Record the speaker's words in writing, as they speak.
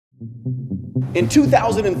In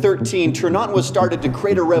 2013, Tranont was started to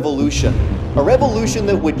create a revolution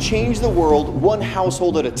that would change the world one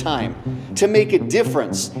household at a time, to make a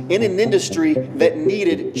difference in an industry that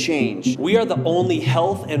needed change. We are the only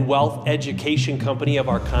health and wealth education company of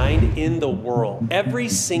our kind in the world. Every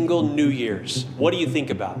single New Year's, what do you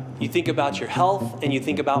think about? You think about your health and you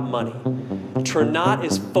think about money. Tranont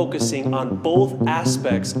is focusing on both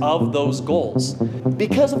aspects of those goals.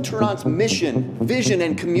 Because of Tranont's mission, vision,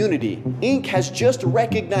 and community, Inc. has just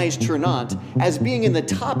recognized Tranont as being in the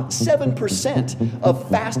top 7% of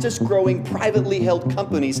fastest growing privately held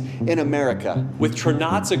companies in America. With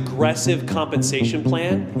Tranont's aggressive compensation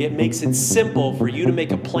plan, it makes it simple for you to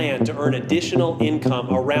make a plan to earn additional income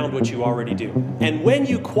around what you already do. And when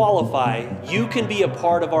you qualify, you can be a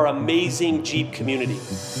part of our amazing Jeep community.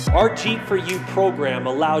 Our Jeep for You program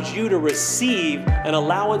allows you to receive an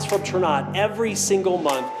allowance from Tranont every single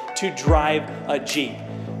month to drive a Jeep.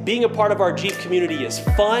 Being a part of our Jeep community is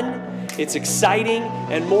fun, it's exciting,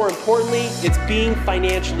 and more importantly, it's being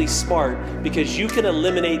financially smart because you can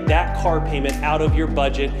eliminate that car payment out of your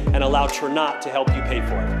budget and allow Tranont to help you pay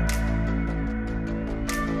for it.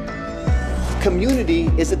 Community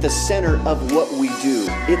is at the center of what we do.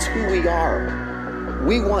 It's who we are.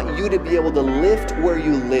 We want you to be able to lift where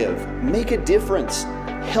you live, make a difference,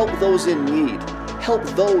 help those in need, help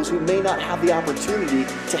those who may not have the opportunity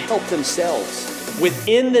to help themselves.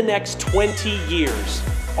 Within the next 20 years,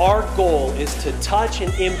 our goal is to touch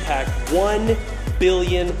and impact 1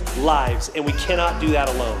 billion lives, and we cannot do that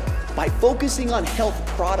alone. By focusing on health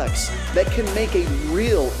products that can make a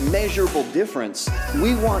real, measurable difference,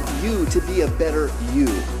 we want you to be a better you,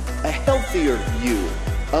 a healthier you,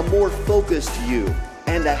 a more focused you,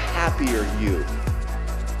 and a happier you.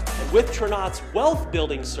 And with Tranont's wealth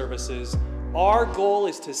building services, our goal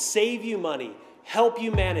is to save you money, help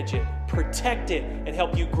you manage it, protect it, and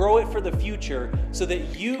help you grow it for the future so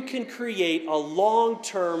that you can create a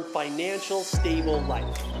long-term financial stable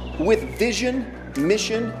life. With vision,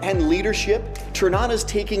 mission, and leadership, Tranont is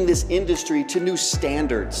taking this industry to new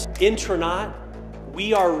standards. In Tranont,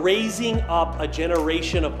 we are raising up a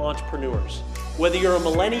generation of entrepreneurs. Whether you're a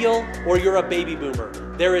millennial or you're a baby boomer,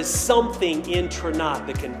 there is something in Tranont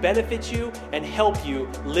that can benefit you and help you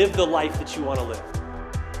live the life that you want to live.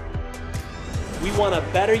 We want to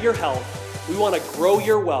better your health, we want to grow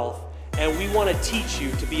your wealth, and we want to teach you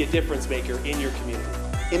to be a difference maker in your community.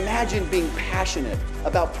 Imagine being passionate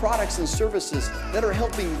about products and services that are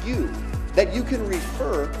helping you, that you can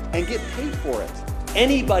refer and get paid for it.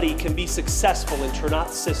 Anybody can be successful in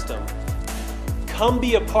Tranont's system. Come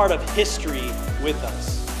be a part of history with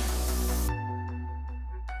us.